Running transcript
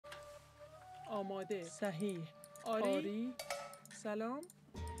آماده صحیح آری سلام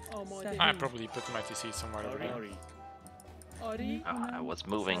آماده I probably put my TC somewhere over here. آری I was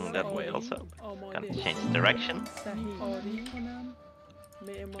moving that way also. آماده Gonna change direction. صحیح آری کنم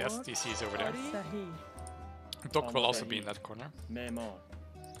معمار Yes, TC is over there. صحیح Doc will also be in that corner. معمار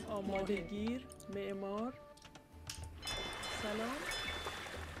آماده گیر معمار سلام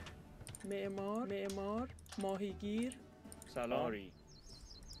معمار ماهیگیر سلام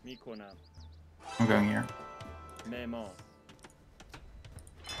میکنم I'm going here. معمار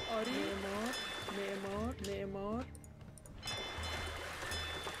آری معمار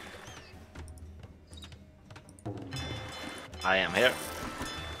I am here.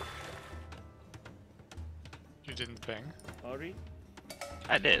 You didn't bang. آری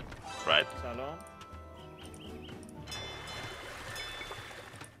I did, right? سلام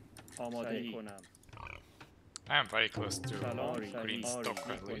آماده کنم I am very close to سلام green صحیح stock at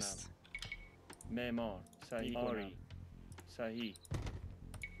میکنم least. معمار صحیح آری صحیح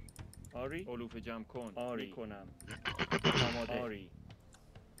آری علوف جمع کن آری کنم آماده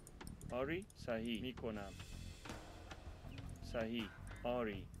آری صحیح میکنم صحیح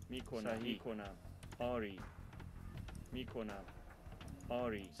آری میکنم صحیح کنم آری میکنم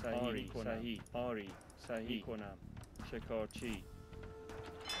آری صحیح صحیح آری صحیح کنم شکارچی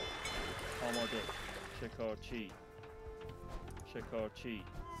آماده شکارچی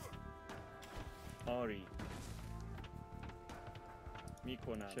آری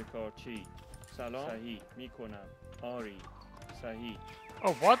میکنم شکارچی سلام صحیح میکنم آری صحیح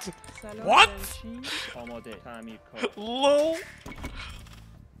Oh, what? سلام What? رنشی آماده تعمیرکار LOL!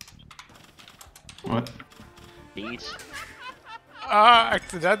 What? These.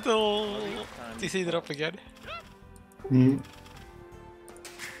 Accidental TC drop again. Hmm.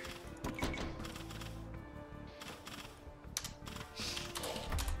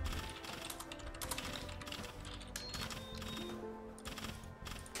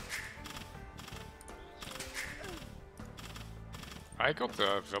 I got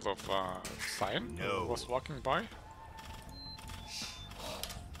the will of Cyan who was walking by.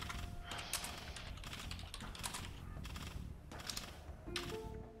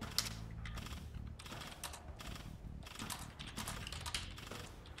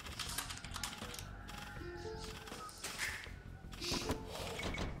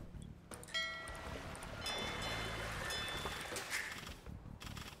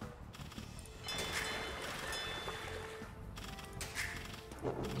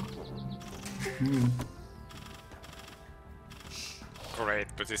 Great,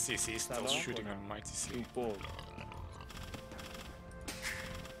 but this CC is still shooting on my TC. بول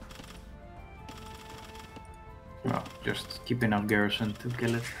Well, just keep enough garrison to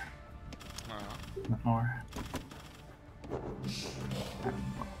kill it. Not more.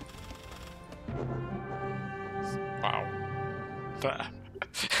 Wow.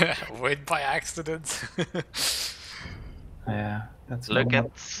 Win by accident. Yeah, that's Look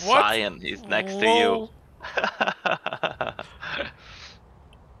normal. at Cyan, he's next to you.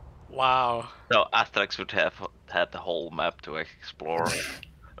 Wow. So Astrax would have had the whole map to explore.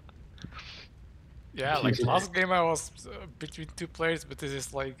 Yeah, like last game I was between two players, but this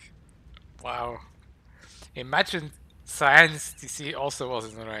is like, wow. Imagine Cyan's TC also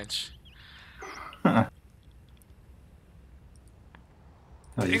was in the range. Oh,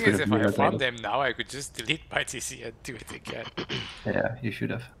 The you thing could is, have if I found relocated. them now, I could just delete my TC and do it again. Yeah, you should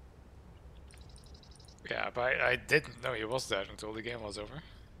have. Yeah, but I didn't know he was there until the game was over.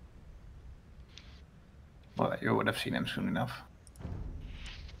 Well, you would have seen him soon enough.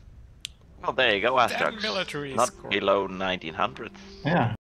 Well, there you go, Damn Astrax. military Not score. below 1900. Yeah.